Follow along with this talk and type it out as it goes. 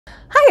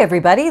Hi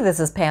everybody, this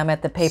is Pam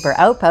at the Paper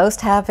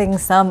Outpost having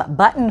some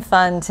button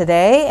fun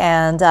today,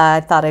 and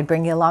I thought I'd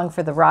bring you along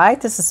for the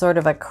ride. This is sort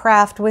of a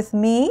craft with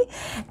me,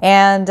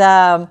 and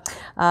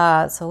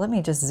so let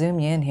me just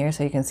zoom you in here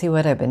so you can see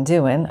what I've been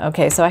doing.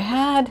 Okay, so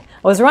I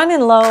was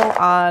running low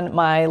on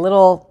my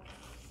little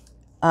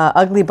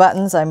ugly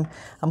buttons. I'm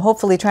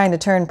hopefully trying to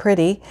turn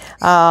pretty.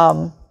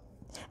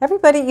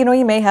 Everybody, you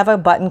may have a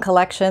button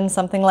collection,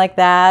 something like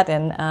that.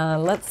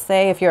 And let's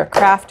say if you're a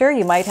crafter,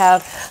 you might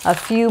have a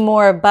few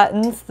more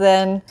buttons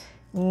than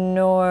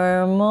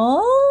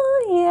normal.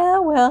 Yeah,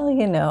 well,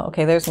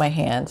 Okay, there's my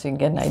hand, so you can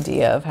get an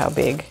idea of how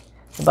big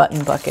the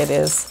button bucket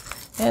is.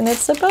 And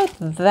it's about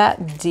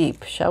that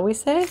deep, shall we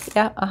say?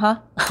 Yeah,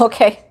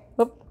 Okay.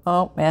 Oop.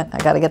 Oh, man, I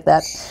got to get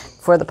that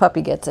before the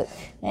puppy gets it.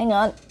 Hang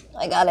on.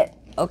 I got it.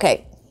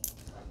 Okay.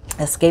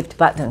 Escaped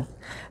button.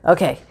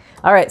 Okay.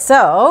 All right,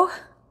 so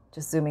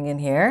just zooming in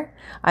here,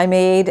 I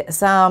made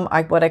some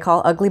what I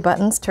call ugly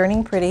buttons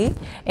turning pretty,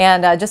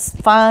 and just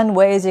fun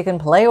ways you can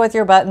play with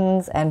your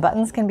buttons. And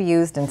buttons can be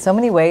used in so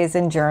many ways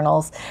in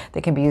journals.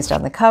 They can be used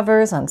on the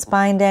covers, on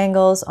spine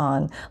dangles,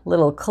 on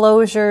little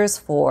closures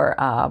for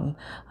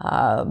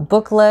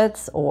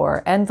booklets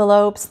or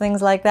envelopes,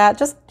 things like that.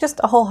 Just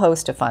a whole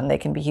host of fun. They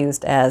can be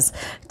used as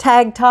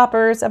tag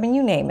toppers. I mean,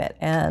 you name it.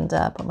 And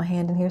put my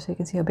hand in here so you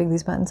can see how big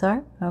these buttons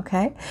are.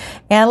 Okay,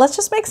 and let's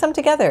just make some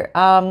together.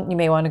 You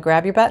may want to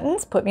grab your buttons.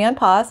 Put me on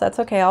pause. That's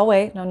okay. I'll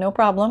wait. No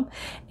problem.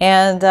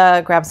 And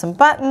grab some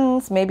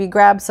buttons. Maybe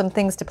grab some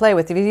things to play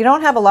with. If you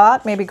don't have a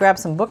lot, maybe grab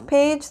some book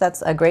page.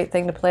 That's a great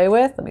thing to play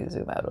with. Let me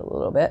zoom out a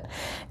little bit.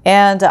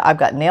 And I've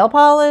got nail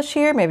polish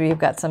here. Maybe you've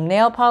got some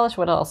nail polish.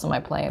 What else am I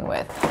playing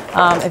with?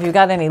 If you've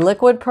got any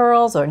liquid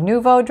pearls or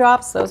Nouveau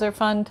drops, those are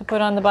fun to put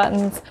on the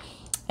buttons.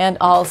 And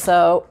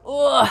also,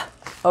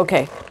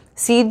 okay,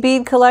 seed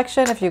bead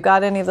collection. If you've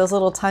got any of those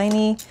little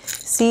tiny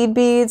seed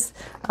beads.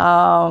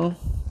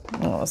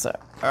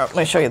 Let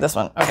me show you this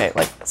one. Okay,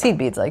 like seed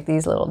beads, like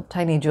these little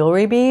tiny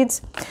jewelry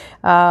beads.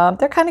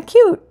 They're kind of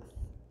cute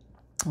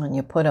when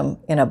you put them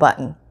in a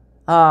button.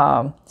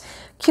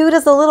 Cute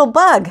as a little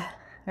bug,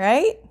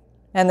 right?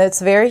 And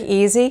it's very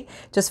easy.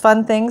 Just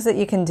fun things that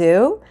you can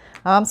do.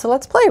 So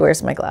let's play.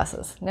 Where's my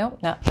glasses? No,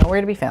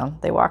 nowhere to be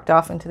found. They walked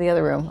off into the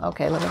other room.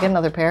 Okay, let me get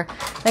another pair.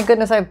 Thank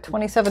goodness I have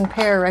 27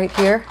 pair right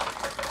here.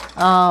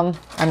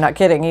 I'm not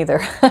kidding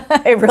either.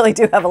 I really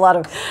do have a lot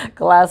of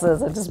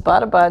glasses. I just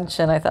bought a bunch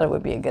and I thought it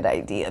would be a good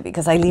idea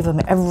because I leave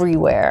them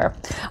everywhere.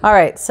 All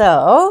right,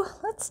 so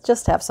let's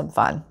just have some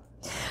fun.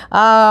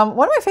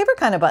 One of my favorite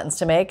kind of buttons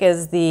to make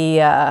is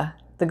the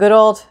good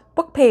old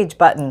book page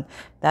button.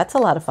 That's a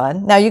lot of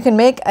fun. Now you can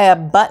make a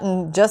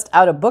button just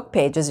out of book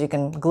pages. You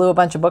can glue a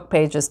bunch of book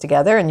pages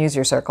together and use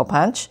your circle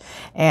punch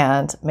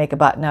and make a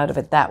button out of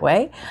it that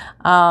way.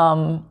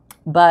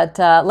 But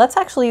let's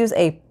actually use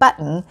a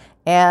button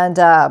and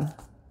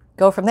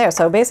go from there.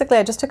 So basically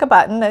I just took a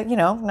button,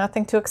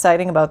 nothing too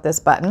exciting about this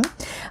button.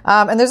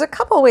 And there's a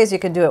couple ways you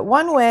can do it.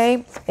 One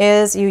way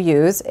is you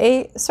use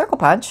a circle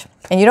punch,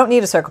 and you don't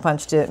need a circle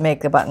punch to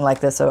make a button like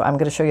this. So I'm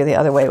going to show you the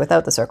other way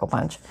without the circle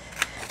punch.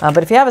 But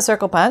if you have a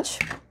circle punch,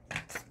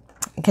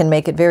 you can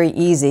make it very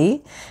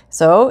easy.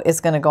 So it's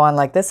going to go on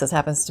like this. This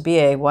happens to be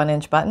a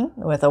 1-inch button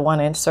with a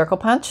 1-inch circle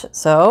punch.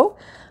 So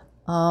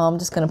I'm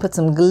just going to put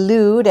some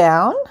glue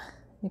down.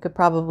 You could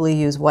probably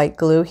use white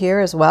glue here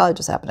as well. I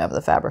just happen to have the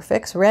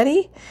Fabrifix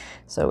ready.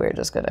 So we're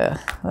just gonna,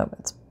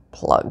 it's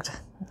plugged.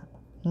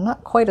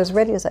 Not quite as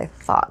ready as I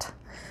thought.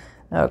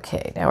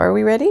 Okay, now are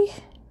we ready?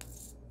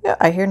 Yeah,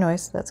 I hear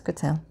noise. That's a good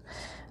sound.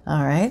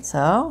 All right,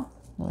 so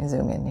let me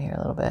zoom in here a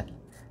little bit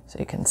so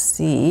you can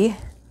see.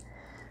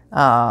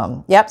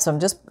 Yep, so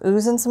I'm just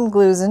oozing some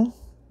gloozing.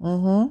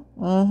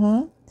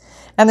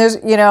 And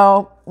there's,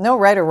 no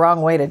right or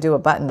wrong way to do a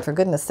button. For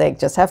goodness sake,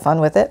 just have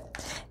fun with it.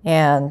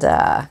 And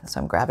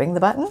so I'm grabbing the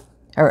button,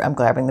 I'm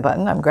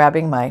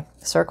grabbing my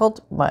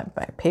circled, my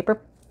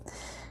paper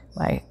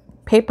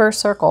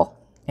circle,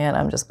 and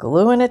I'm just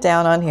gluing it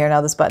down on here. Now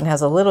this button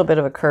has a little bit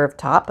of a curved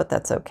top, but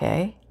that's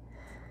okay.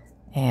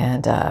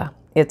 And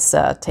it's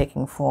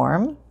taking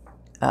form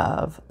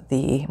of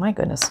the, my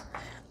goodness,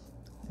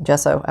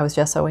 gesso. I was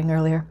gessoing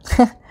earlier.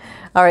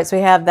 All right, so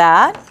we have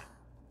that.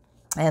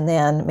 And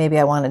then maybe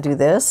I want to do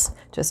this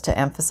just to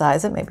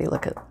emphasize it. Maybe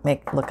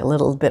make it look a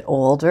little bit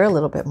older, a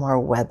little bit more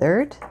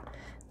weathered.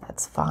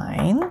 That's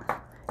fine.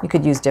 You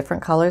could use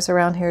different colors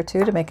around here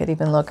too to make it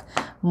even look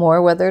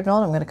more weathered and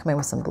old. I'm going to come in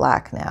with some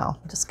black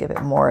now. Just give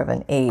it more of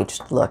an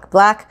aged look.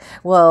 Black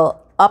will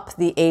up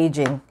the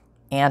aging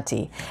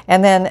ante.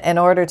 And then in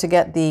order to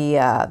get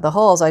the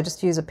holes, I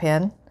just use a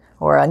pin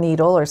or a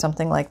needle or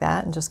something like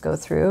that and just go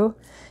through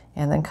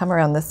and then come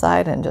around this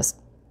side and just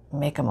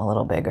make them a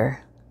little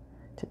bigger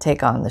to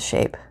take on the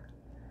shape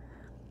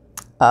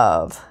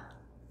of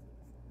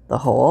the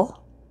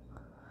hole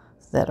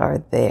that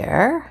are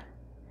there.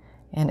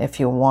 And if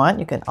you want,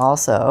 you can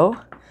also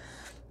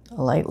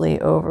lightly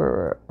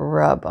over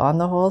rub on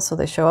the holes so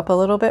they show up a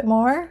little bit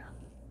more.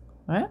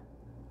 Right?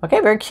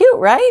 Okay, very cute,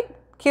 right?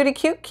 Cutie,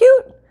 cute,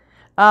 cute.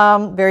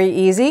 Very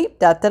easy,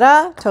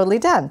 totally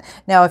done.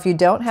 Now, if you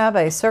don't have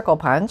a circle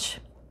punch,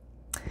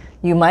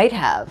 You might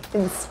have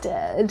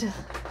instead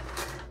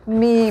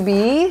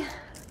maybe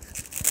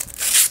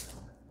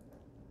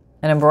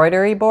an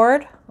embroidery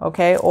board,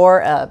 okay, or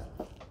a,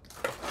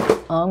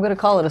 I'm going to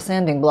call it a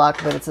sanding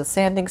block, but it's a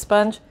sanding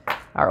sponge,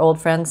 our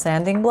old friend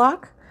sanding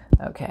block.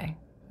 Okay,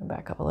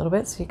 back up a little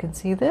bit so you can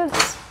see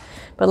this.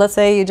 But let's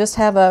say you just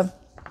have a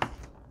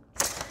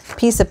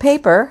piece of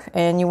paper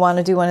and you want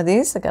to do one of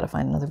these. I got to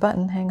find another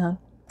button. Hang on.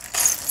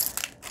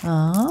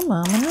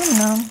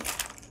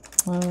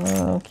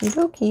 Okie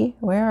dokie.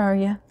 Where are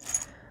you?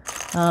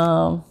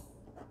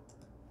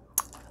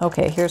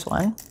 Okay, here's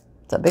one.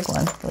 It's a big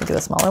one. Can we do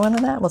a smaller one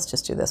than that? Let's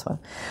just do this one.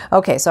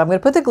 Okay, so I'm going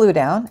to put the glue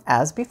down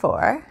as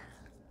before.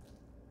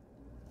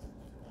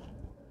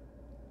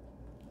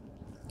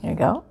 Here you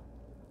go.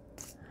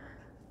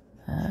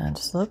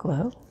 Just a little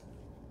glue.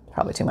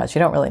 Probably too much. You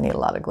don't really need a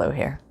lot of glue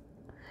here.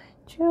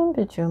 Choom,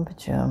 choom,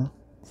 choom.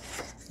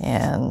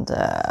 And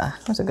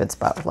there's a good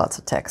spot with lots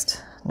of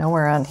text.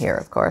 Nowhere on here,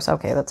 of course.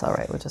 Okay, that's all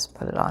right. We'll just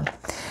put it on.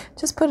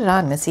 Just put it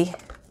on, Missy.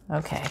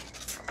 Okay.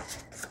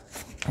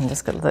 I'm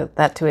just going to let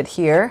that to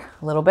adhere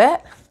a little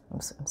bit. I'm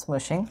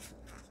smushing.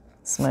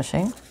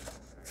 Smushing.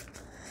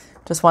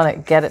 Just want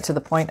to get it to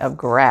the point of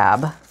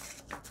grab.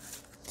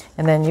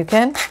 And then you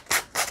can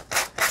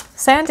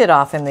sand it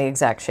off in the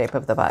exact shape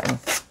of the button.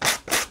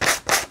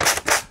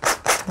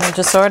 And it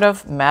just sort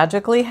of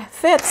magically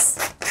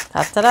fits.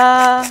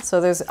 Ta-da-da!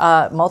 So there's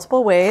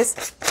multiple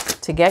ways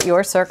to get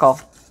your circle.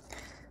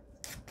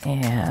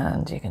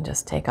 And you can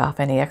just take off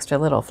any extra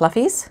little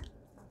fluffies.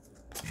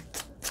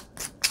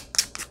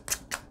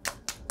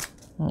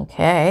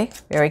 Okay,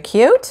 very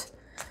cute.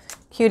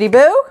 Cutie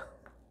boo.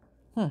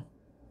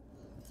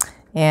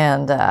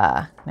 And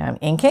now I'm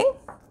inking.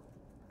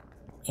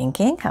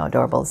 Inking, how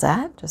adorable is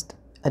that? Just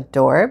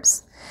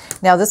adorbs.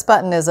 Now this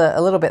button is a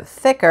little bit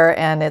thicker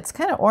and it's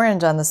kind of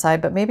orange on the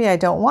side, but maybe I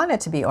don't want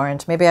it to be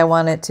orange. Maybe I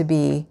want it to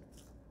be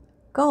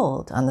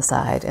gold on the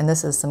side. And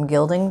this is some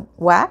gilding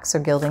wax or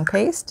gilding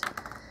paste.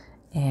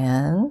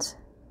 And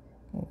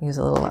use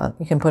a little,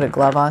 you can put a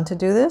glove on to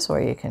do this,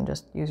 or you can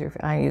just use your,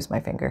 I use my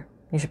finger.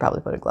 You should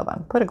probably put a glove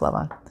on. Put a glove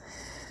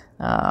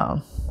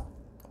on.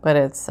 But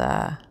it's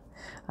a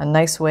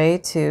nice way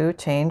to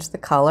change the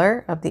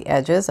color of the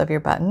edges of your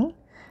button.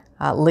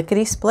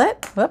 Lickety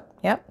split. Whoop,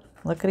 yep.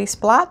 Lickety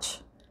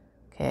splotch.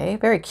 Okay,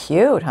 very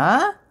cute,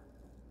 huh?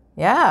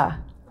 Yeah.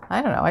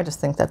 I don't know. I just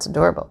think that's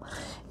adorable.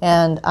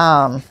 And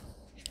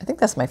I think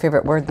that's my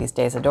favorite word these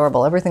days,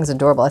 adorable. Everything's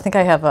adorable. I think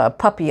I have a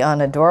puppy on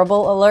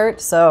adorable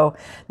alert. So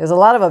there's a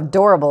lot of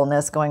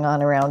adorableness going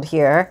on around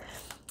here.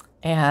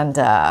 And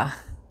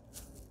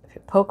if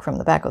you poke from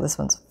the back, oh, this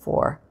one's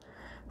four.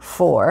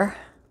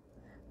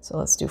 So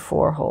let's do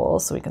 4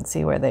 holes so we can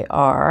see where they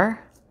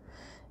are.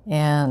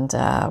 And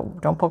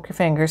don't poke your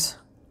fingers.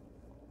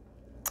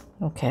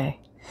 Okay.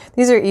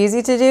 These are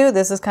easy to do.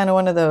 This is kind of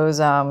one of those,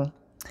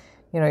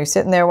 you know, you're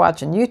sitting there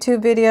watching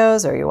YouTube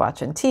videos, or you're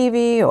watching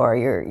TV, or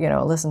you're, you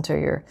know, listen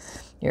to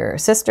your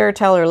sister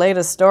tell her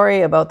latest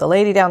story about the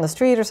lady down the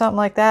street or something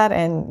like that.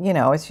 And, you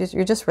know, it's just,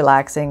 you're just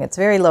relaxing. It's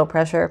very low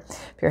pressure.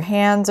 If your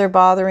hands are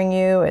bothering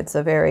you, it's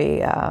a very,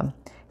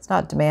 it's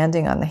not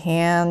demanding on the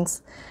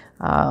hands.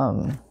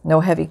 No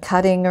heavy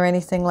cutting or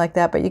anything like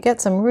that, but you get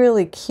some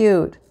really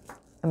cute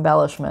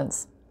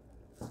embellishments.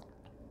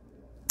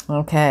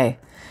 Okay,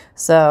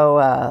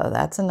 so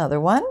that's another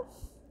one.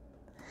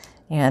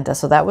 And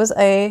so that was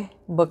a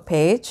book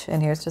page,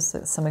 and here's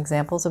just some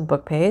examples of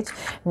book page.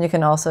 And you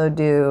can also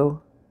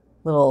do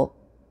little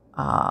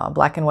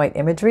black and white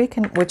imagery,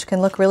 which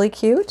can look really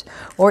cute,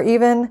 or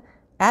even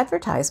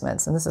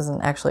advertisements. And this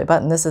isn't actually a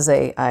button. This is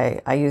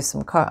I use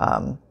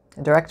some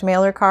direct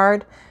mailer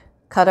card,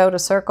 cut out a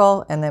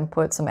circle, and then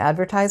put some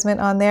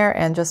advertisement on there,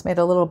 and just made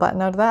a little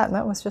button out of that. And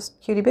that was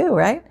just cutie boo,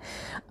 right?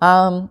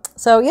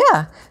 So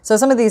yeah, so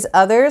some of these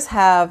others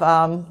have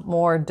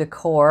more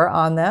decor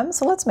on them.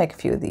 So let's make a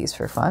few of these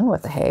for fun.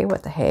 What the hey,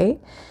 what the hey.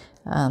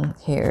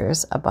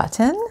 Here's a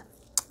button.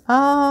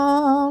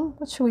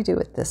 What should we do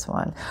with this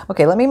one?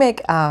 Okay, let me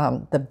make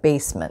the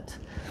basement.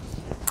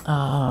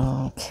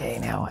 Okay,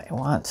 now I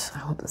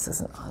hope this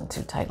isn't on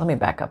too tight. Let me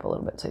back up a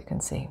little bit so you can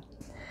see.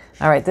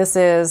 All right, this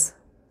is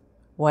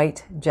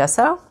white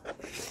gesso.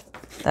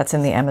 That's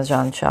in the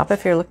Amazon shop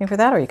if you're looking for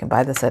that, or you can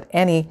buy this at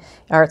any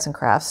arts and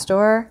crafts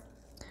store.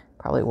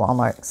 Probably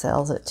Walmart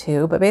sells it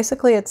too, but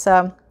basically it's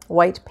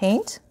white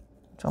paint.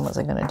 Which one was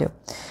I going to do?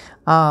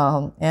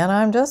 And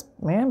I'm just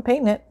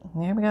painting it.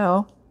 There we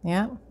go.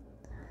 Yeah.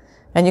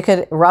 And you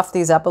could rough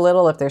these up a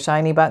little if they're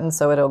shiny buttons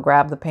so it'll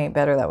grab the paint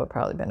better. That would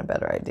probably have been a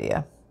better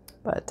idea.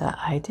 But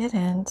I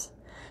didn't.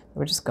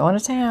 We're just going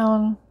to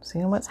town,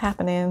 seeing what's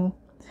happening.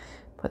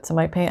 Put some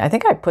white paint. I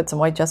think I put some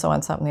white gesso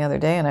on something the other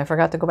day and I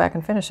forgot to go back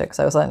and finish it because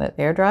I was letting it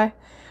air dry.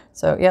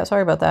 So yeah,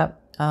 sorry about that.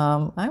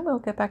 I will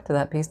get back to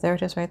that piece. There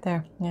it is right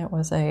there. Yeah, it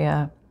was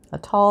a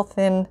tall,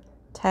 thin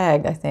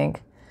tag, I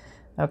think.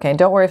 Okay,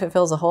 don't worry if it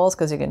fills the holes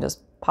because you can just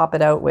pop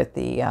it out with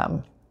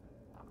the,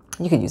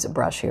 you could use a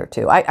brush here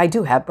too. I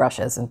do have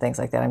brushes and things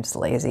like that. I'm just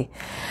lazy.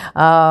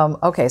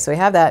 Okay, so we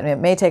have that, and it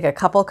may take a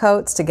couple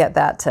coats to get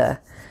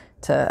that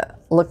to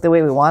look the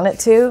way we want it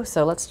to.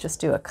 So let's just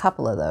do a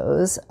couple of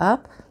those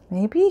up,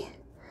 maybe.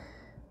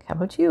 How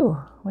about you?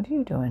 What are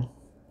you doing?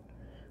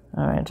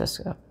 All right,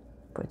 just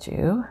put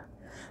you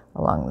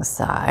along the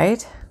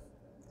side.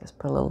 Just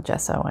put a little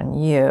gesso on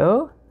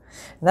you.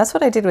 And that's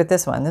what I did with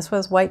this one. This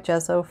was white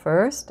gesso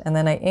first, and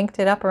then I inked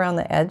it up around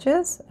the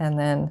edges and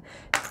then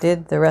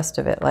did the rest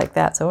of it like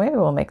that. So maybe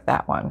we'll make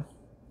that one.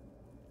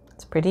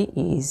 It's pretty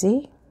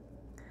easy.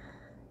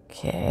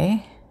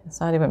 Okay,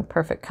 it's not even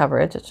perfect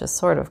coverage, it's just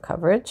sort of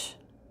coverage.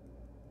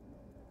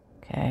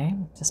 Okay,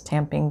 just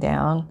tamping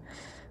down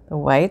the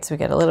whites. We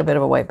get a little bit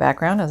of a white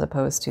background as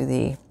opposed to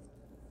the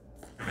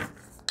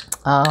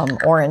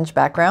orange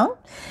background.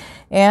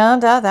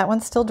 And that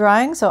one's still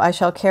drying, so I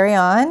shall carry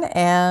on,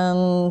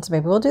 and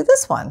maybe we'll do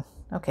this one.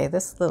 Okay,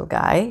 this little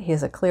guy, he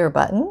has a clear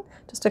button,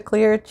 just a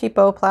clear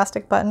cheapo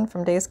plastic button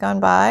from days gone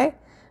by.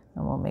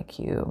 And we'll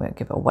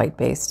give a white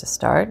base to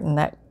start, and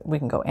that we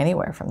can go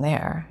anywhere from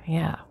there.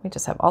 Yeah, we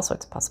just have all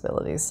sorts of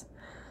possibilities.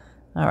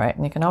 All right,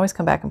 and you can always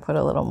come back and put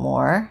a little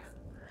more.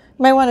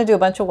 You might want to do a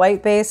bunch of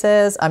white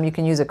bases. You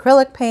can use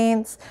acrylic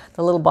paints,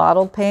 the little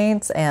bottled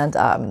paints, and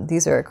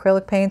these are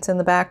acrylic paints in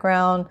the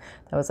background.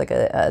 That was like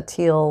a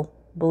teal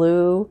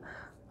blue.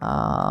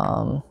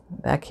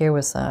 Back here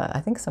was I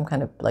think some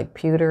kind of like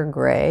pewter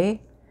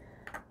gray,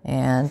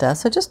 and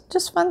so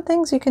just fun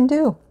things you can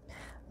do.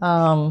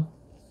 All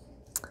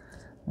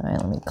right,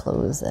 let me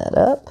close that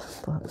up.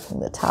 Put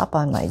the top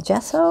on my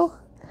gesso,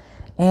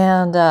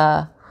 and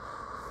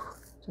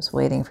just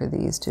waiting for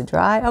these to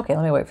dry. Okay,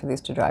 let me wait for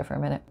these to dry for a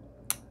minute.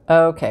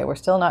 Okay, we're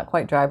still not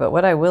quite dry, but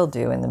what I will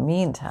do in the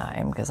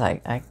meantime, because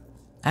I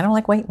don't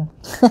like waiting,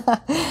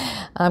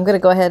 I'm going to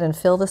go ahead and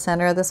fill the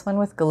center of this one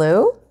with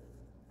glue.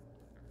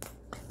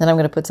 Then I'm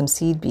going to put some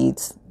seed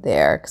beads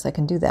there, because I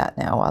can do that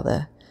now while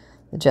the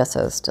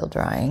gesso is still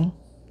drying.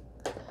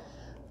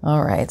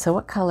 All right, so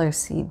what color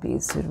seed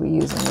beads should we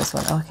use in this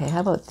one? Okay, how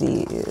about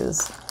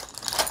these?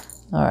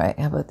 All right,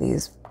 how about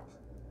these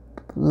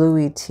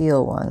bluey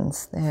teal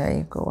ones? There,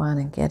 you go on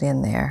and get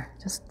in there.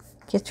 Just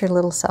get your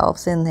little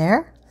selves in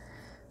there.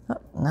 Oh,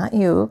 not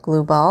you,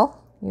 glue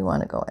ball. You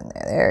want to go in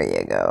there. There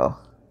you go.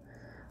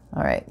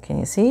 All right, can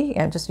you see?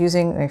 I'm just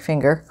using my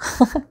finger.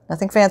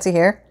 Nothing fancy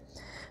here.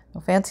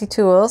 No fancy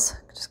tools,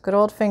 just good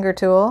old finger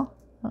tool.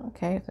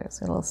 Okay,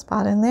 there's a little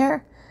spot in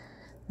there.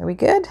 Are we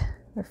good?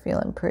 We're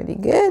feeling pretty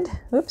good.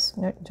 Oops,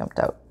 no, jumped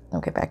out.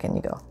 Okay, back in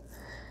you go.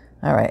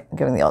 All right,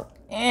 giving the old,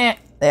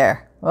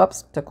 there.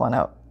 Whoops, took one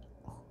out.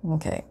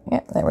 Okay, yeah,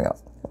 there we go.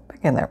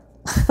 Back in there.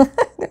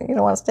 You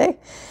don't want to stay?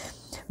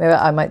 Maybe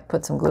I might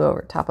put some glue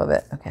over top of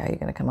it. Okay, are you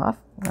going to come off?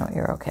 No,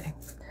 you're okay.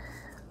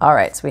 All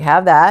right, so we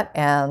have that,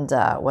 and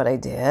what I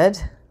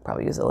did,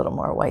 probably use a little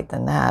more white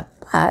than that,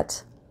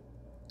 but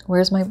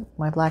where's my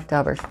black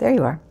dauber? There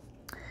you are.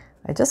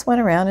 I just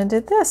went around and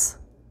did this.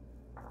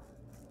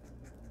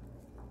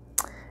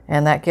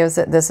 And that gives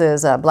it, this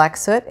is black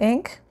soot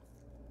ink,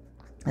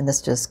 and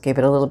this just gave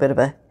it a little bit of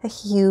a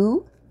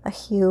hue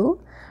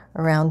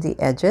around the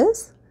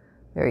edges.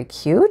 Very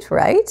cute,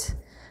 right?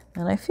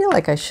 And I feel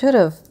like I should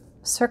have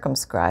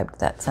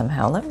circumscribed that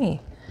somehow. Let me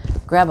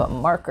grab a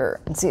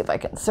marker and see if I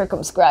can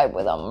circumscribe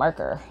with a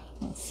marker.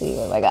 Let's see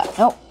what have I got.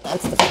 Nope,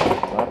 that's the,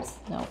 whoops,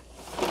 no.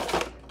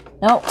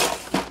 Nope.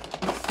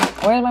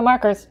 Where's my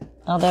markers?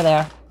 Oh, they're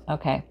there.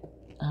 Okay.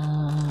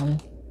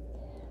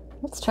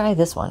 Let's try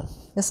this one.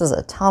 This is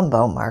a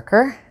Tombow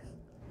marker.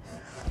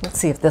 Let's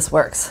see if this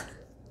works.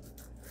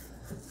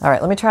 All right,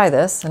 let me try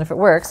this, and if it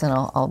works, then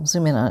I'll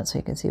zoom in on it so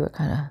you can see what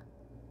kind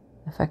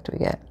of effect we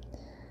get.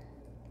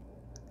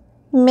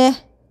 Meh.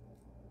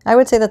 I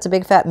would say that's a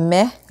big fat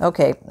meh.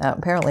 Okay,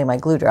 apparently my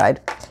glue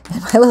dried,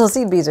 and my little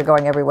seed beads are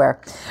going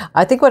everywhere.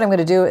 I think what I'm going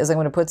to do is I'm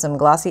going to put some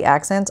glossy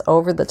accents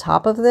over the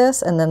top of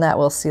this, and then that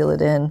will seal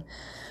it in,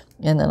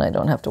 and then I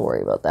don't have to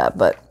worry about that.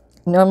 But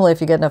normally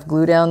if you get enough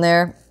glue down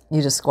there,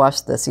 you just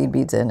squash the seed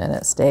beads in and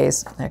it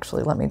stays.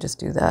 Actually, let me just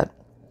do that.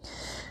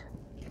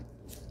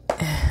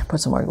 Put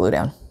some more glue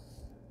down.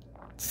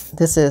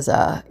 This is,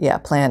 yeah,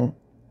 Plan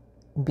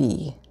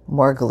B,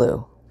 more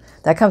glue.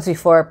 That comes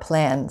before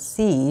Plan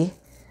C,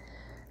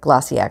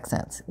 glossy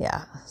accents.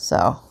 Yeah,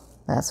 so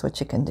that's what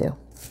you can do.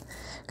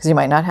 Because you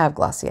might not have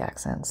glossy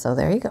accents. So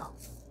there you go.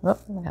 Oh,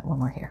 I got one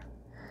more here.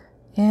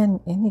 And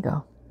in you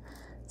go.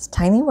 It's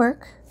tiny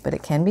work, but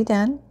it can be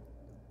done.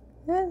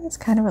 And it's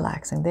kind of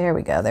relaxing. There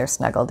we go. They're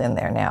snuggled in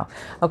there now.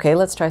 Okay,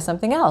 let's try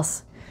something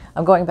else.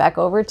 I'm going back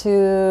over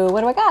to, what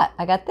do I got?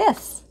 I got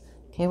this.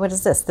 Okay, what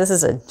is this? This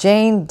is a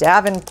Jane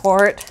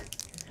Davenport.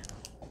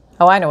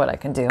 Oh, I know what I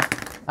can do.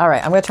 All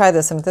right, I'm going to try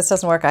this. And if this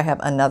doesn't work, I have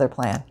another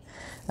plan.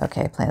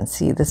 Okay, Plan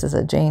C. This is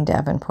a Jane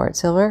Davenport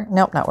silver.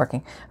 Nope, not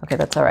working. Okay,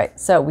 that's all right.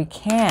 So we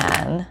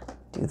can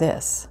do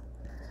this.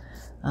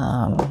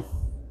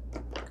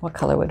 What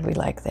color would we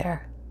like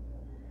there?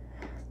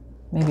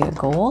 Maybe a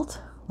gold?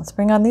 Let's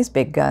bring on these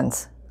big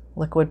guns.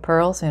 Liquid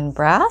pearls in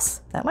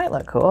brass. That might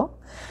look cool.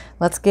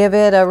 Let's give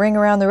it a ring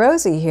around the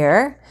rosy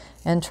here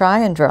and try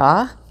and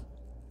draw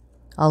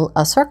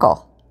a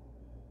circle.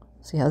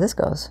 See how this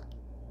goes.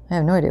 I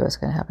have no idea what's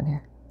going to happen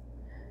here.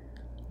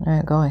 All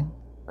right, going,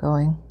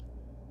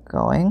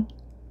 going,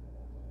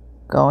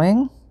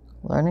 going,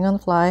 learning on the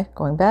fly,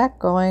 going back,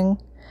 going,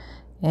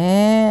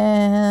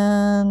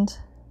 and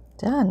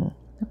done.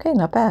 Okay,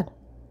 not bad.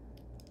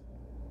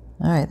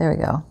 All right, there we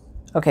go.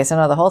 Okay, so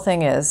now the whole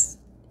thing is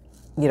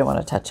you don't want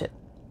to touch it.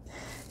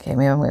 Okay,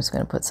 maybe I'm just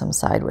going to put some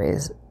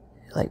sideways,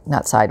 like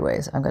not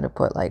sideways. I'm going to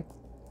put like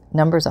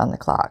numbers on the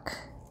clock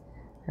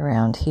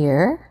around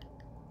here,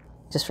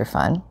 just for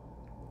fun.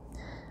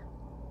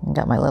 I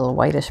got my little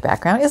whitish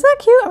background. Isn't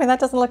that cute? I mean, that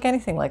doesn't look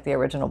anything like the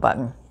original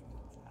button.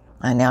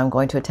 And now I'm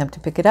going to attempt to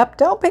pick it up.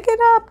 Don't pick it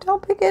up.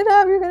 Don't pick it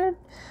up. You're going to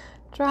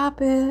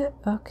drop it.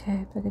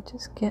 Okay, if I could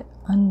just get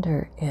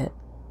under it.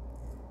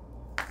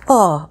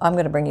 Oh, I'm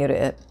going to bring you to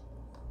it.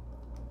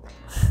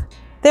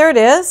 There it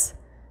is.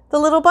 The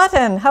little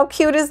button. How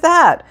cute is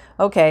that?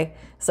 Okay,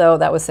 so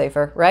that was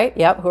safer, right?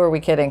 Yep, who are we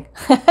kidding?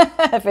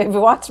 If you've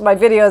watched my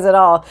videos at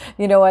all,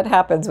 you know what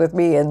happens with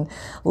me and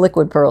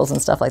liquid pearls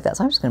and stuff like that.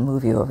 So I'm just going to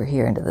move you over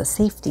here into the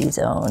safety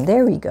zone.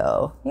 There we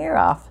go. You're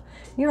off.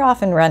 You're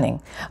off and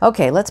running.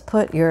 Okay, let's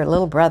put your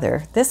little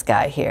brother, this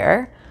guy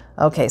here.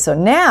 Okay, so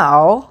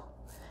now,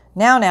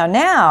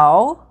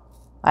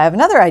 I have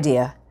another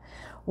idea.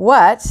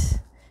 What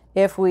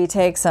if we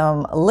take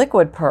some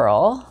liquid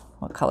pearl?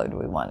 What color do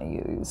we want to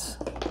use?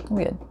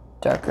 Maybe a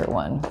darker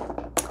one.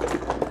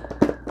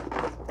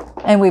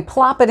 And we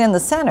plop it in the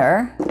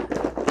center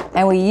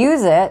and we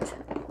use it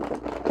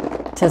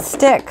to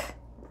stick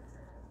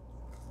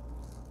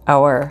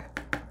our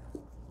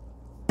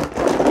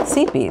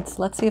seed beads.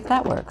 Let's see if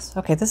that works.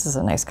 Okay, this is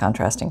a nice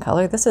contrasting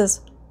color. This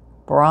is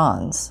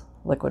bronze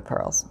liquid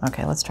pearls.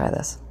 Okay, let's try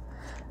this.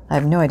 I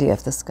have no idea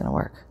if this is going to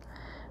work.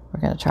 We're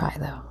going to try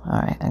though.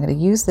 All right, I'm going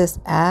to use this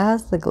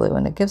as the glue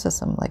and it gives us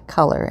some like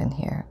color in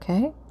here,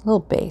 okay? A little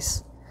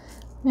base.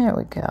 There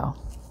we go.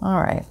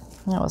 All right,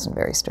 that wasn't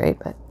very straight,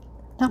 but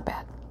not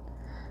bad.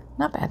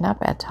 Not bad, not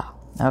bad at all.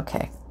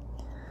 Okay.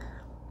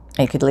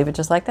 You could leave it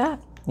just like that.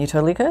 You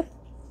totally could.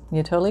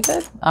 You totally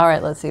could. All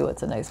right, let's see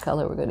what's a nice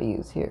color we're going to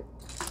use here.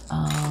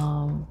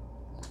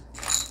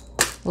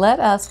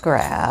 Let us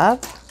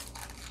grab,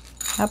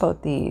 how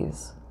about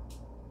these?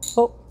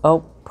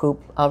 Oh,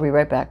 poop. I'll be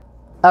right back.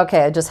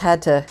 Okay, I just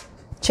had to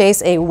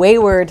chase a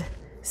wayward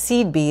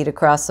seed bead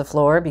across the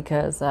floor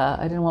because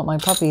I didn't want my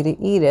puppy to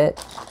eat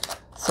it.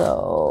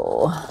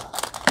 So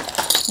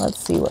let's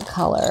see what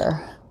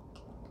color.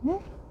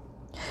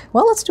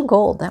 Well, let's do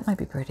gold. That might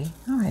be pretty.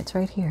 All right, it's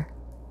right here.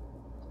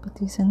 Put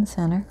these in the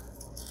center.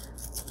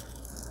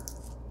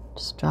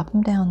 Just drop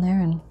them down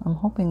there, and I'm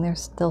hoping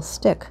they'll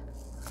stick.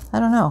 I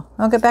don't know.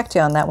 I'll get back to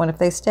you on that one if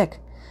they stick.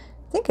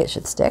 I think it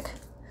should stick.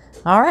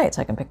 All right,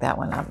 so I can pick that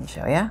one up and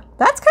show you.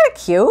 That's kind of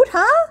cute,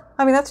 huh?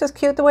 I mean, that's just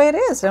cute the way it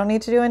is. Don't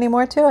need to do any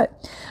more to it.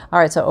 All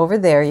right, so over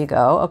there you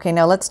go. Okay,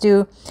 now let's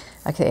do,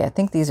 okay, I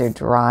think these are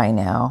dry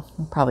now.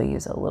 I'll probably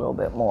use a little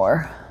bit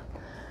more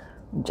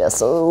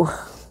gesso.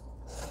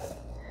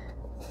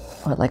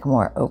 Or like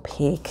more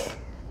opaque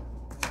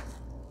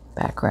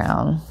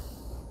background.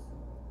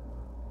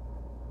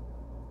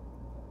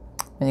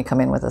 When you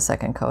come in with a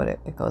second coat,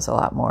 it goes a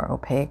lot more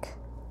opaque.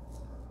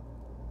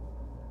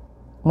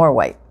 More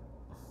white.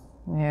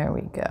 There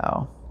we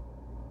go.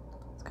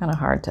 It's kind of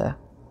hard to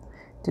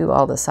do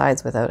all the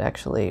sides without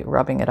actually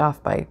rubbing it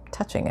off by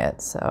touching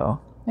it. So,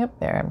 yep,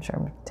 there. I'm sure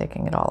I'm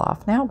taking it all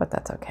off now, but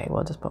that's okay.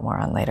 We'll just put more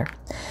on later.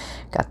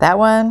 Got that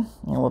one.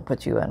 And we'll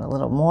put you in a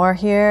little more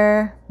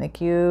here. Make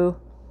you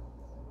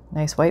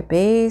nice white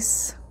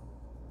base.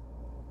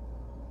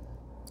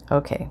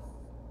 Okay.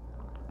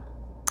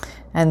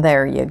 And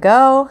there you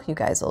go. You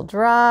guys will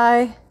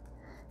dry.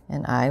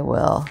 And I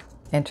will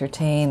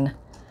entertain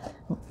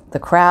the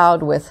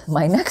crowd with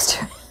my next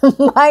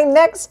my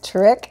next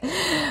trick.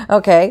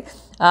 Okay.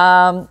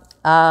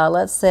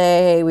 Let's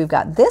say we've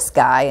got this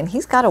guy and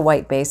he's got a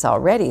white base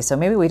already. So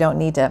maybe we don't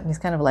need to, he's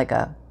kind of like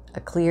a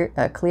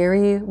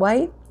cleary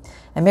white.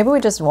 And maybe we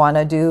just want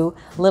to do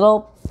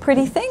little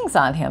pretty things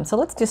on him. So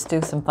let's just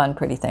do some fun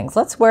pretty things.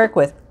 Let's work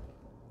with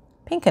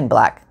pink and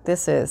black.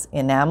 This is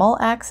enamel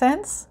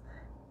accents.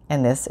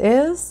 And this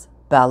is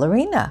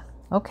ballerina.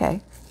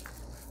 Okay.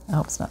 I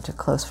hope it's not too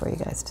close for you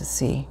guys to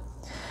see.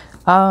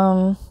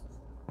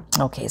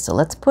 Okay, so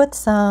let's put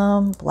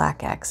some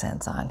black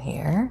accents on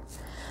here.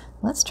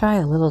 Let's try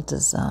a little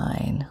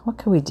design. What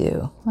can we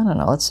do? I don't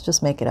know. Let's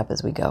just make it up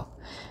as we go.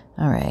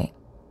 All right.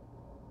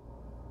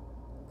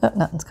 Oh,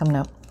 nothing's coming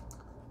out.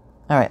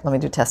 All right, let me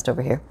do test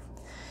over here.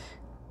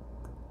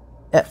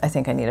 I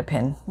think I need a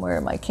pin. Where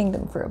in my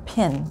kingdom for a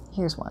pin?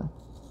 Here's one.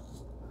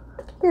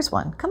 Here's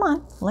one. Come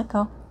on, let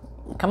go.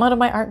 Come out of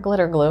my art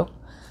glitter glue.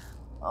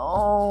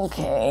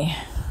 Okay.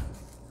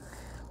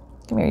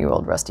 Come here, you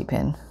old rusty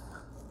pin.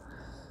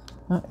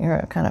 Oh, you're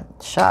kind of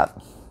sharp.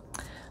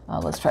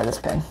 Let's try this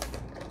pin.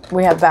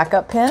 We have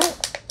backup pin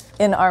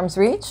in arm's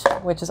reach,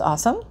 which is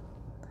awesome.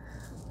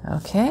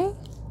 Okay.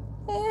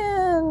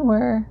 And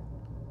we're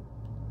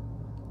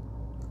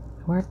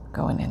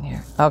going in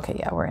here. Okay,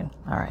 yeah, we're in.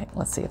 All right,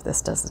 let's see if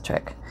this does the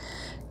trick.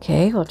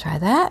 Okay, we'll try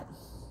that.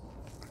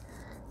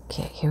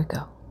 Okay, here we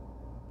go.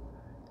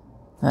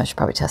 I should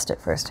probably test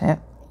it first. Yeah.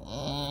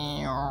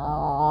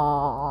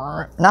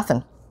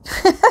 Nothing.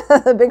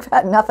 The big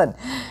fat nothing.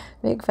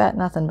 Big fat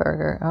nothing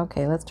burger.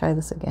 Okay, let's try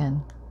this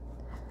again.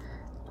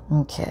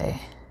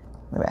 Okay.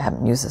 Maybe I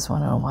haven't used this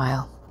one in a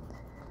while.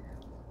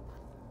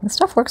 This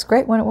stuff works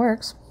great when it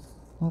works.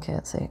 Okay,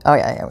 let's see. Oh,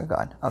 yeah, we're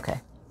going. Okay.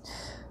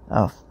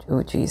 Oh,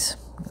 geez.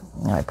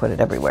 Now I put it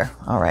everywhere.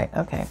 All right,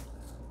 okay.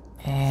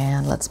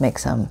 And let's make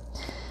some.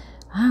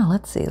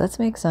 Let's see. Let's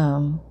make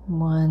some.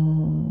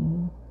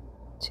 1,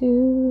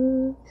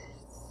 2,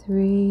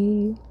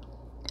 3.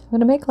 I'm going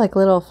to make like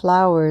little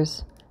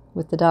flowers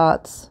with the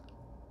dots.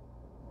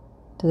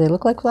 Do they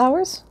look like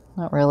flowers?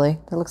 Not really.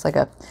 That looks like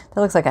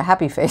a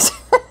happy face,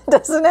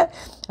 doesn't it?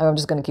 Oh, I'm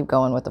just going to keep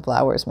going with the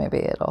flowers. Maybe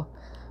it'll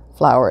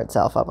flower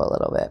itself up a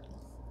little bit.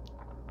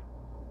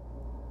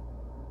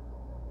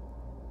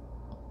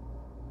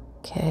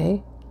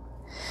 Okay.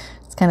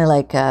 It's kind of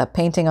like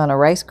painting on a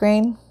rice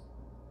grain.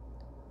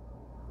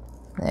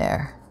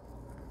 There.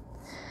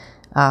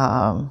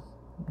 I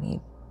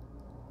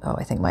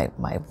think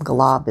my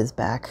glob is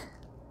back.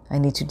 I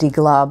need to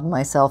deglob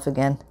myself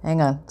again.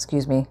 Hang on,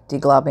 excuse me,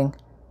 deglobbing.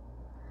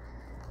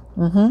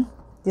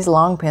 These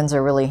long pins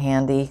are really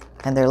handy,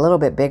 and they're a little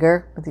bit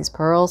bigger with these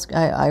pearls.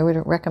 I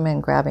would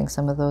recommend grabbing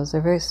some of those.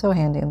 They're so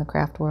handy in the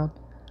craft world.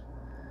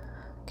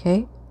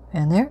 Okay,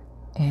 and there,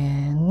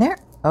 and there.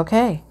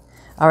 Okay.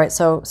 All right,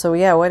 so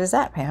yeah, what is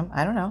that, Pam?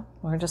 I don't know.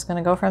 We're just going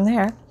to go from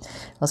there.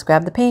 Let's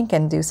grab the pink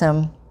and do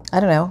some, I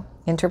don't know,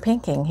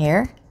 interpinking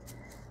here.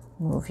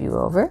 Move you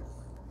over.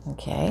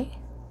 Okay.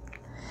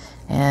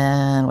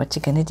 And what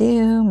you gonna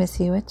do,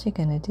 Missy? What you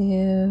gonna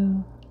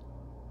do?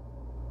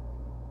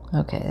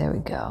 Okay, there we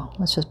go.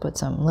 Let's just put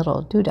some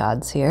little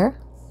doodads here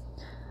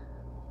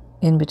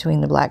in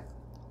between the black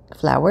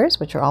flowers,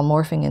 which are all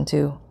morphing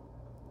into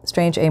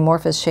strange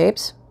amorphous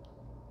shapes.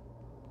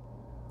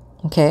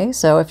 Okay,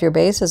 so if your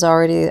base is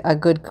already a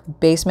good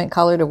basement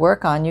color to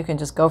work on, you can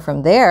just go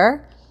from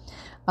there.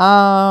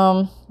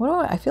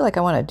 I feel like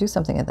I want to do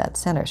something at that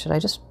center. Should I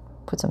just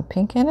put some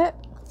pink in it?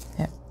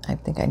 Yeah, I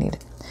think I need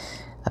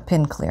a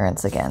pin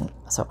clearance again.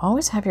 So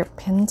always have your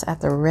pins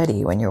at the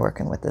ready when you're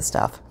working with this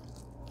stuff.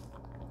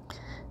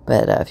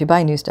 But if you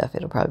buy new stuff,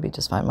 it'll probably be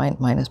just fine.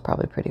 Mine is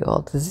probably pretty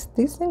old.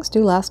 These things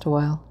do last a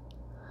while.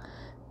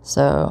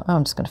 So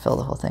I'm just going to fill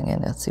the whole thing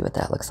in. Let's see what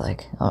that looks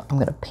like. I'm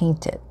going to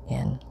paint it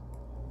in.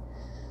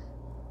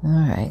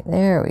 All right,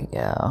 there we go.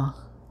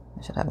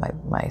 I should have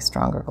my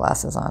stronger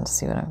glasses on to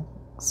see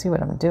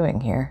what I'm doing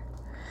here.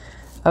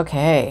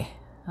 Okay.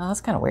 Oh,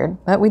 that's kind of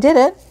weird, but we did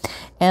it.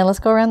 And let's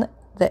go around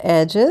the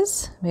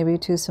edges. Maybe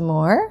do some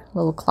more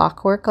little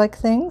clockwork like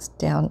things.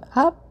 Down,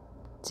 up,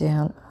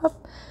 down,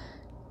 up,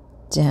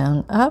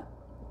 down, up,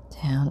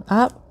 down,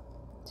 up,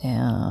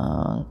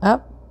 down,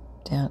 up,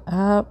 down,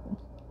 up,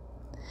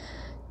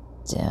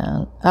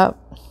 down,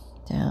 up,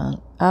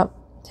 down,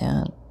 up,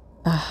 down,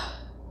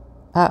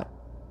 up.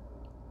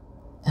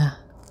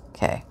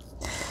 Okay.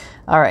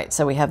 All right,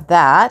 so we have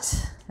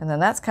that. And then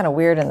that's kind of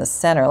weird in the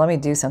center. Let me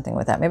do something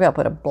with that. Maybe I'll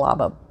put a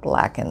blob of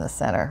black in the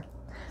center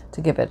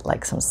to give it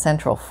like some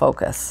central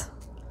focus.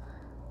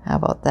 How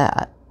about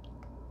that?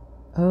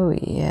 Oh,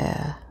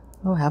 yeah.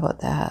 Oh, how about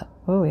that?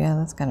 Oh, yeah,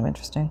 that's kind of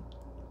interesting.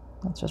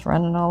 It's just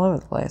running all over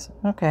the place.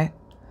 Okay.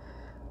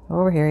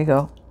 Over here you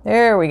go.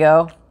 There we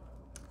go.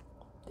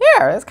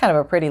 There, that's kind of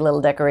a pretty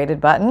little decorated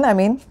button. I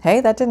mean,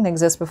 hey, that didn't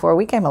exist before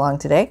we came along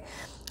today.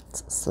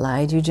 Let's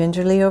slide you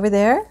gingerly over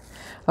there.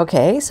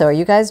 Okay, so are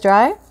you guys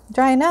dry?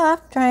 Dry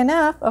enough, dry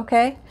enough.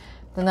 Okay,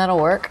 then that'll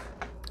work.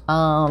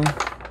 What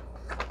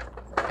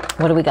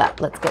do we got?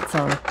 Let's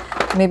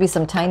get maybe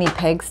some tiny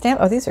peg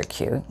stamp. Oh, these are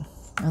cute.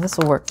 Oh, this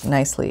will work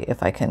nicely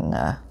if I can.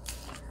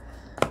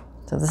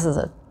 So this is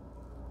a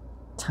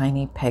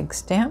tiny peg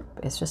stamp.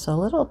 It's just a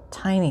little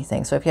tiny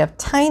thing. So if you have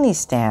tiny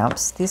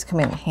stamps, these come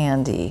in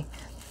handy.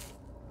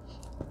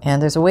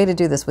 And there's a way to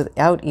do this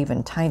without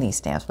even tiny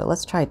stamps, but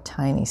let's try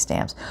tiny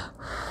stamps.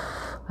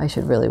 I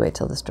should really wait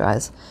till this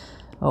dries.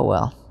 Oh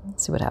well,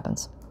 let's see what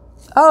happens.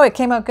 Oh, it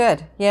came out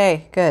good.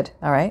 Yay, good.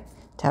 All right,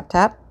 tap,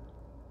 tap.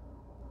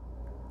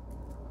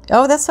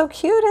 Oh, that's so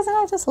cute, isn't it?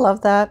 I just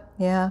love that.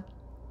 Yeah.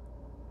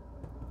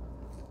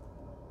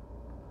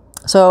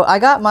 So I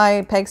got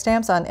my peg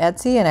stamps on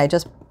Etsy, and I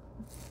just,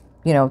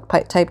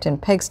 typed in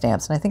peg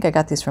stamps, and I think I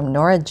got these from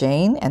Nora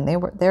Jane, and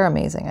they're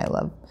amazing. I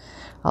love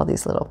all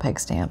these little peg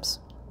stamps.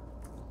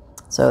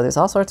 So there's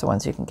all sorts of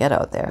ones you can get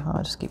out there.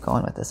 I'll just keep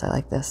going with this. I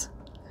like this.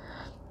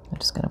 I'm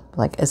just going to,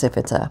 like, as if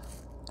it's a,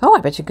 oh, I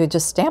bet you could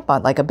just stamp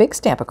on, like a big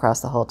stamp across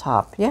the whole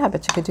top. Yeah, I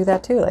bet you could do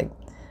that too, like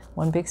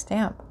one big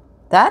stamp.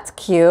 That's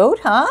cute,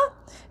 huh?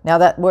 Now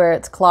that where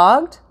it's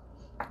clogged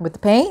with the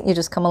paint, you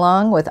just come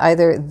along with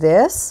either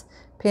this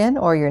pin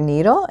or your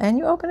needle, and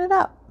you open it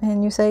up,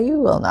 and you say, "You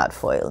will not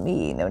foil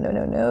me. No, no,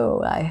 no,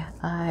 no.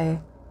 I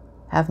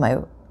have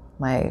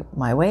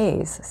my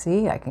ways.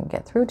 See, I can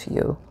get through to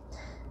you."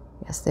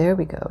 Yes, there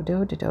we go.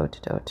 Do, do, do, do,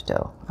 do, do,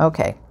 do.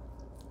 Okay.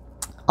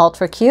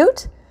 Ultra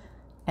cute.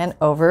 And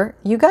over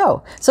you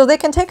go. So they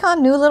can take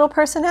on new little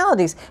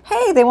personalities.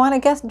 Hey, they want to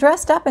get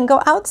dressed up and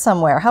go out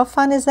somewhere. How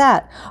fun is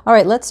that? All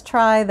right, let's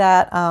try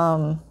that.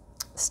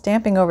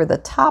 stamping over the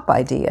top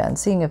idea and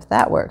seeing if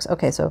that works.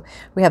 Okay, so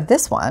we have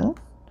this one.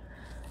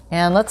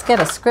 And let's get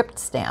a script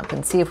stamp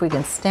and see if we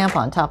can stamp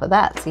on top of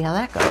that. See how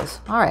that goes.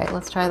 All right,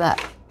 let's try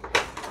that.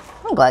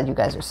 I'm glad you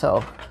guys are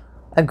so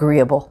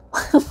agreeable.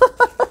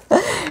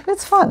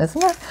 It's fun,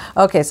 isn't it?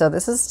 Okay, so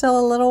this is still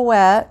a little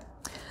wet.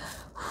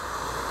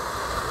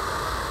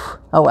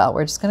 Oh well,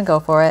 we're just gonna go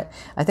for it.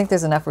 I think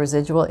there's enough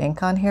residual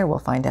ink on here. We'll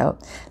find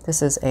out.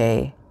 This is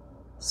a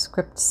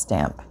script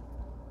stamp.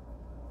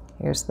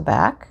 Here's the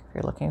back, if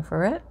you're looking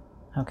for it.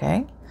 Okay,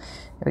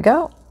 here we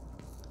go.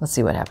 Let's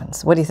see what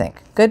happens. What do you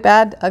think? Good,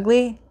 bad,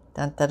 ugly?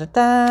 Dun, da, da,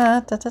 da,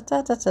 da, da,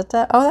 da, da, da,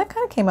 da. Oh, that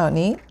kind of came out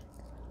neat.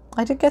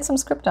 I did get some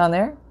script on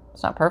there.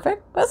 It's not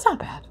perfect, but it's not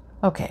bad.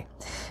 Okay,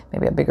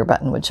 maybe a bigger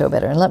button would show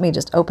better. And let me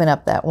just open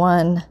up that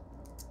one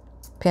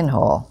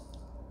pinhole.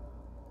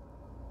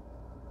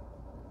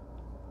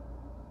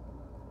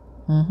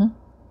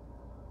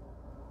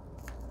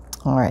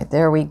 All right,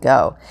 there we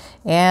go.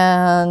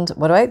 And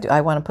what do?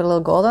 I want to put a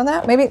little gold on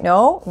that? Maybe,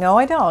 no,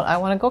 I don't. I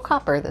want to go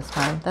copper this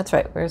time. That's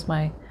right. Where's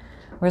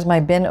my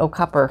bin o'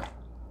 copper?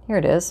 Here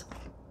it is.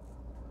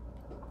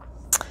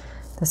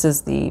 This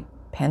is the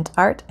Pent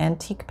Art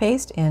Antique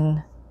Paste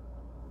in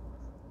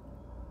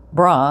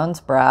bronze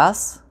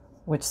brass,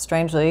 which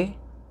strangely,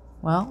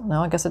 well,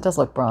 no, I guess it does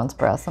look bronze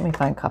brass. Let me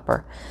find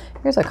copper.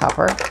 Here's a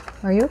copper.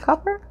 Are you a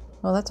copper?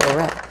 Oh, that's a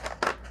red.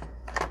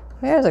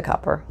 Here's a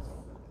copper.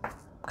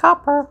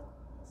 Copper.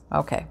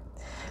 Okay.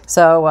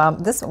 So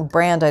this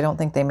brand, I don't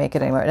think they make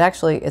it anymore.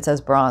 It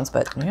says bronze,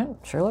 but yeah, it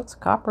sure looks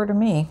copper to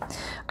me.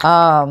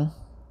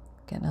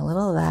 Getting a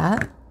little of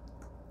that.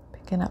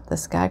 Picking up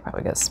this guy.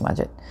 Probably got to smudge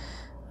it.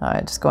 All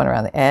right, just going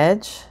around the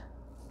edge.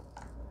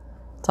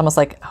 It's almost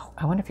like, oh,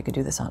 I wonder if you could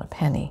do this on a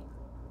penny.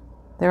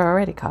 They're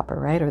already copper,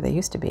 right? Or they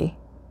used to be.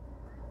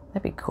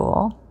 That'd be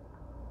cool.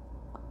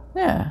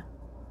 Yeah.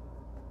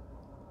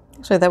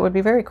 Actually, that would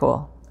be very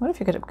cool. What if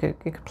you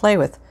could play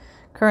with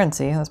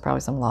currency? That's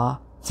probably some law.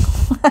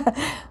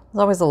 There's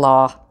always a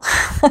law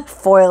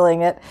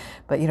foiling it.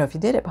 But, you know, if you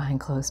did it behind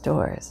closed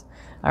doors.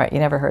 All right, you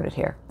never heard it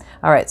here.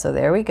 All right, so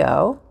there we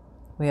go.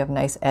 We have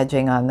nice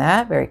edging on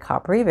that. Very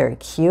coppery, very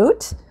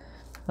cute.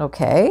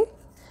 Okay.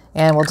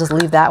 And we'll just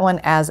leave that one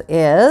as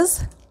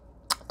is.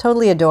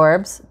 Totally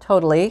adorbs.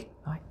 Totally.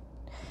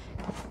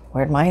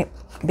 Where'd my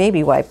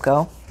baby wipe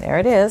go? There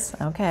it is.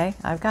 Okay,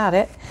 I've got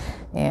it.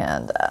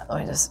 And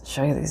let me just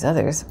show you these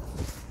others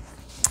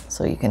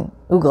so you can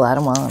oogle at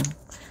them while I'm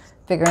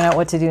figuring out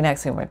what to do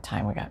next. What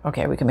time we got?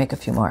 Okay, we can make a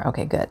few more.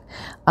 Okay, good.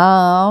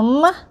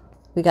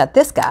 We got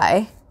this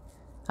guy.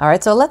 All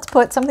right, so let's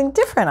put something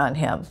different on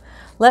him.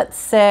 Let's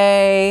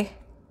say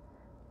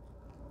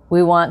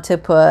we want to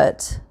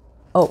put,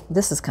 oh,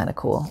 this is kind of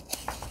cool.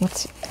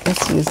 Let's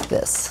use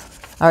this.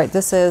 All right,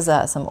 this is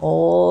some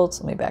old,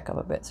 let me back up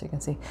a bit so you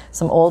can see,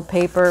 some old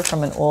paper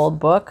from an old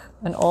book,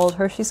 an old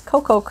Hershey's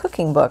Cocoa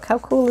cooking book. How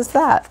cool is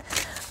that?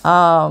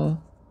 And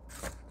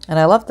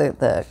I love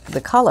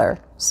the color.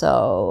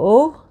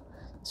 So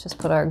let's just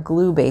put our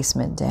glue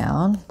basement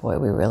down. Boy,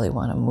 we really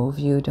want to move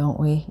you, don't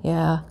we?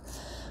 Yeah.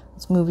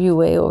 Let's move you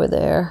way over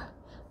there.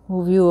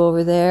 Move you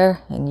over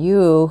there. And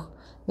you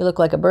look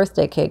like a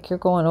birthday cake. You're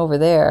going over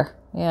there.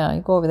 Yeah,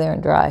 you go over there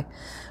and dry.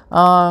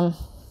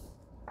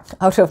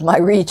 Out of my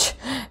reach,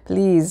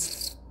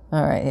 please.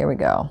 All right, here we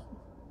go.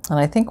 And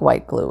I think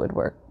white glue would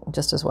work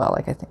just as well.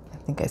 Like I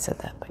think I said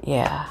that, but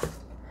yeah.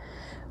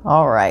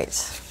 All right.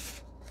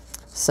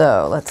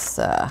 So let's,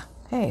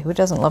 hey, who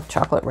doesn't love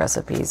chocolate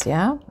recipes?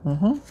 Yeah?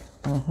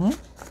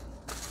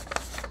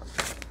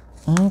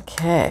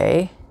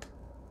 Okay.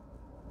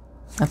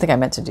 I think I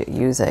meant to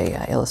use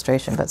a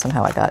illustration, but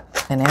somehow I got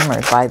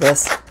enamored by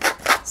this.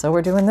 So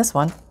we're doing this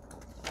one.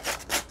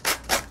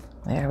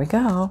 There we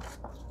go.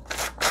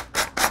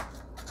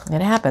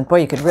 It happened.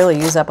 Boy, you could really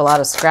use up a lot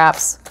of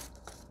scraps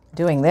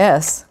doing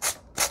this.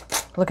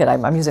 Look at,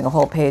 I'm using a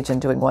whole page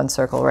and doing one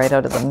circle right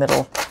out of the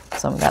middle.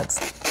 So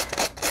that's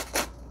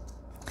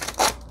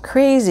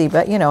crazy,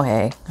 but you know,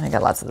 hey, I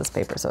got lots of this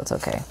paper, so it's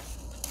okay.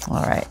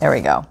 All right, there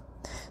we go.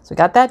 So we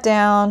got that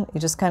down.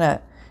 You just kind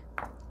of,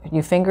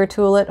 you finger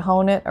tool it,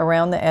 hone it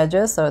around the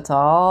edges so it's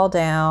all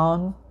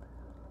down.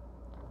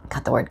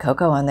 Got the word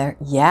cocoa on there.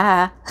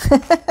 Yeah.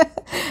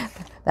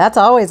 That's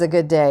always a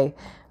good day.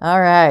 All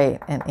right,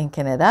 and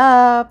inking it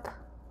up.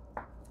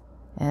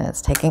 And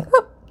it's taking,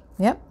 whoop.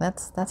 Yep,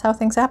 that's how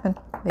things happen.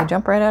 They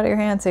jump right out of your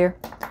hands here.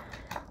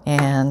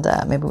 And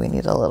maybe we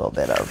need a little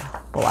bit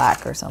of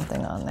black or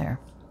something on there.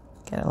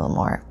 Get a little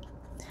more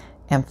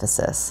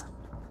emphasis.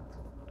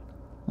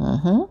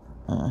 But,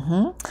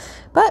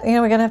 you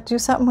know, we're going to have to do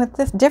something with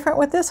this, different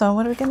with this one.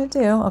 What are we going to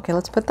do? Okay,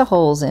 let's put the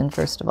holes in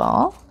first of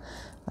all.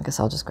 I guess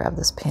I'll just grab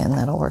this pin.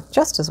 That'll work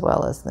just as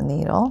well as the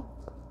needle.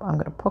 I'm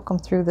going to poke them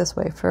through this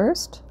way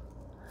first.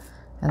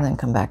 And then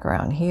come back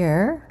around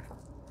here.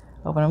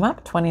 Open them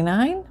up,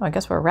 29. I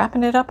guess we're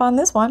wrapping it up on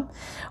this one.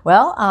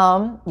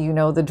 Well, you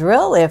know the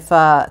drill.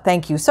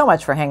 Thank you so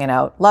much for hanging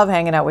out. Love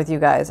hanging out with you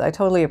guys. I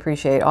totally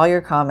appreciate all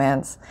your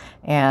comments.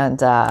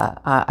 And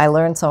I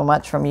learned so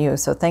much from you.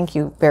 So thank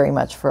you very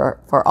much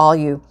for all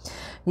you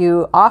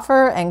you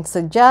offer and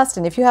suggest.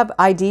 And if you have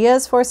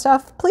ideas for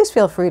stuff, please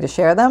feel free to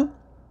share them.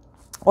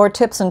 Or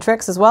tips and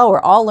tricks as well. We're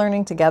all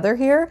learning together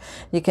here.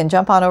 You can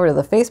jump on over to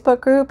the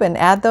Facebook group and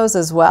add those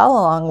as well,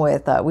 along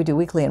with, we do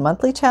weekly and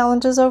monthly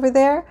challenges over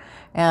there,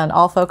 and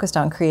all focused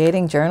on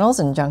creating journals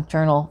and junk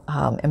journal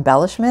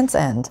embellishments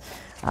and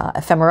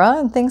ephemera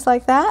and things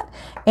like that.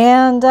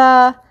 And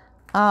let's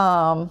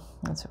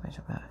put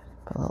a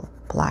little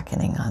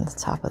blackening on the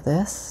top of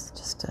this.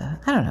 Just, I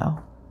don't know,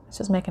 it's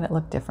just making it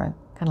look different,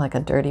 kind of like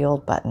a dirty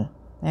old button.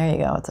 There you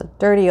go. It's a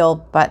dirty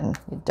old button.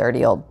 You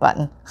dirty old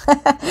button.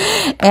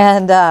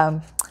 And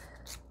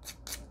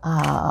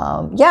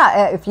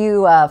yeah, if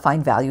you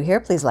find value here,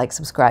 please like,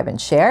 subscribe, and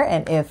share.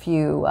 And if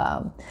you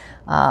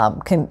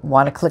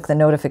want to click the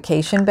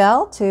notification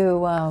bell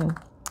to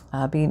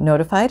be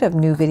notified of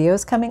new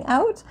videos coming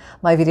out.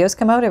 My videos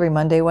come out every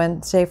Monday,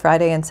 Wednesday,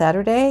 Friday, and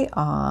Saturday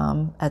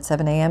at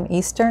 7 a.m.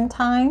 Eastern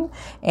time.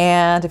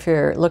 And if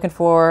you're looking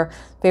for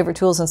favorite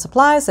tools and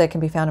supplies, they can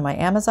be found in my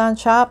Amazon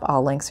shop.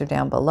 All links are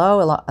down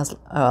below,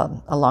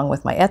 along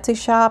with my Etsy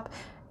shop.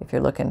 If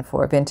you're looking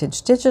for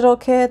vintage digital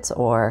kits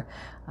or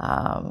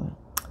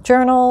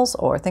journals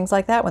or things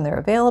like that, when they're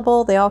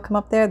available, they all come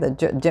up there.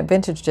 The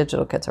vintage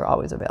digital kits are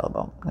always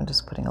available. I'm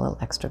just putting a little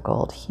extra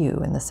gold hue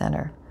in the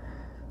center.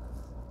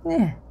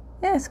 Yeah,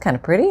 it's kind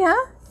of pretty,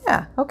 huh?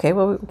 Yeah, okay,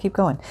 well, we'll keep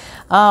going.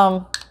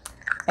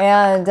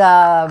 And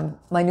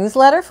my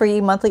newsletter,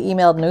 free monthly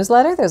emailed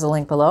newsletter, there's a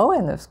link below,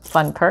 and there's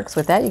fun perks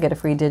with that. You get a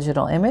free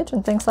digital image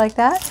and things like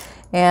that.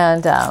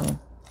 And a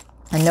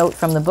note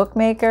from the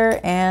bookmaker,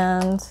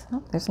 and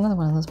oh, there's another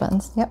one of those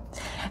buttons, yep.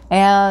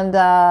 And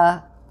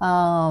a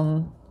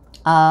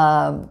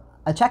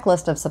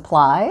checklist of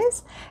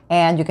supplies.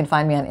 And you can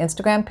find me on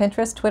Instagram,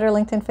 Pinterest, Twitter,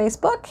 LinkedIn,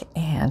 Facebook.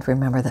 And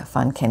remember that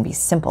fun can be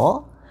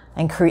simple,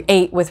 and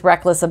create with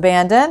reckless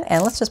abandon.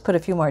 And let's just put a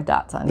few more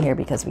dots on here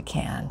because we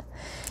can.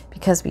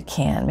 Because we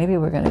can. Maybe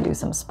we're going to do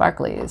some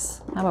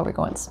sparklies. How about we're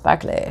going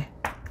sparkly?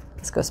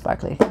 Let's go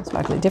sparkly.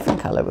 Sparkly,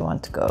 different color we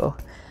want to go.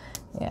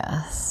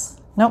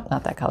 Yes. Nope,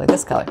 not that color.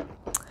 This color.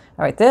 All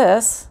right,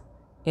 this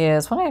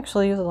is one I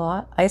actually use a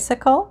lot.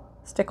 Icicle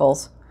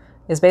Stickles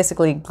is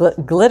basically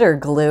glitter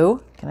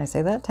glue. Can I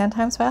say that 10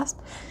 times fast?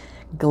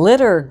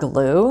 Glitter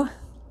glue.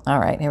 All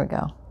right, here we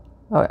go.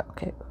 Oh,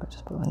 okay. I'll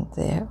just put one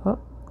there. Oh.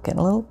 Getting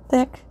a little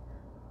thick.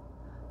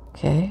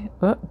 Okay,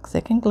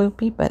 thick and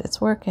gloopy, but it's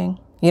working.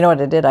 You know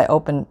what I did?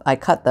 I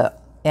cut the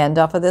end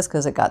off of this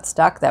because it got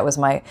stuck. That was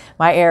my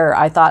error.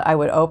 I thought I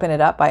would open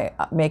it up by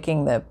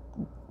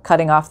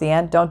cutting off the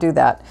end. Don't do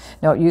that.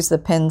 No, use the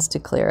pins to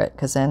clear it,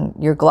 because then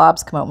your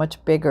globs come out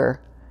much bigger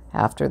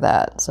after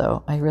that.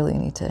 So I really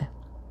need to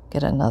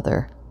get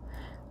another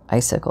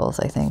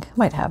icicles, I think. I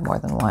might have more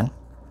than one.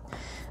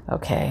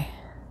 Okay,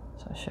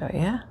 so I'll show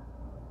you.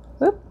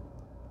 Whoop.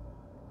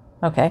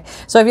 Okay,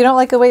 so if you don't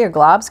like the way your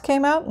globs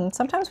came out, and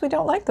sometimes we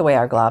don't like the way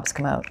our globs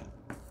come out,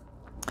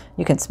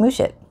 you can smoosh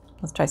it.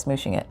 Let's try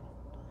smooshing it.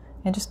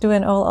 And just do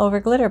an all over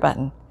glitter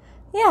button.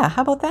 Yeah,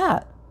 how about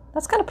that?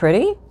 That's kind of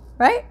pretty,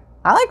 right?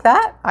 I like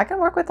that. I can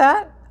work with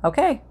that.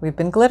 Okay, we've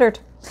been glittered.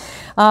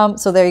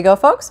 So there you go,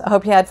 folks. I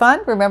hope you had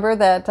fun. Remember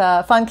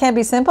that fun can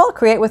be simple.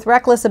 Create with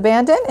reckless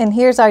abandon. And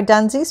here's our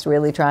dunsies,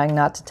 really trying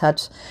not to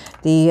touch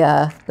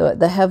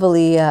the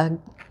heavily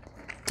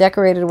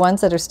decorated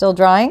ones that are still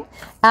drying.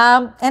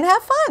 And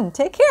have fun.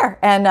 Take care.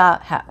 And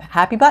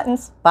happy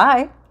buttons.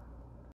 Bye.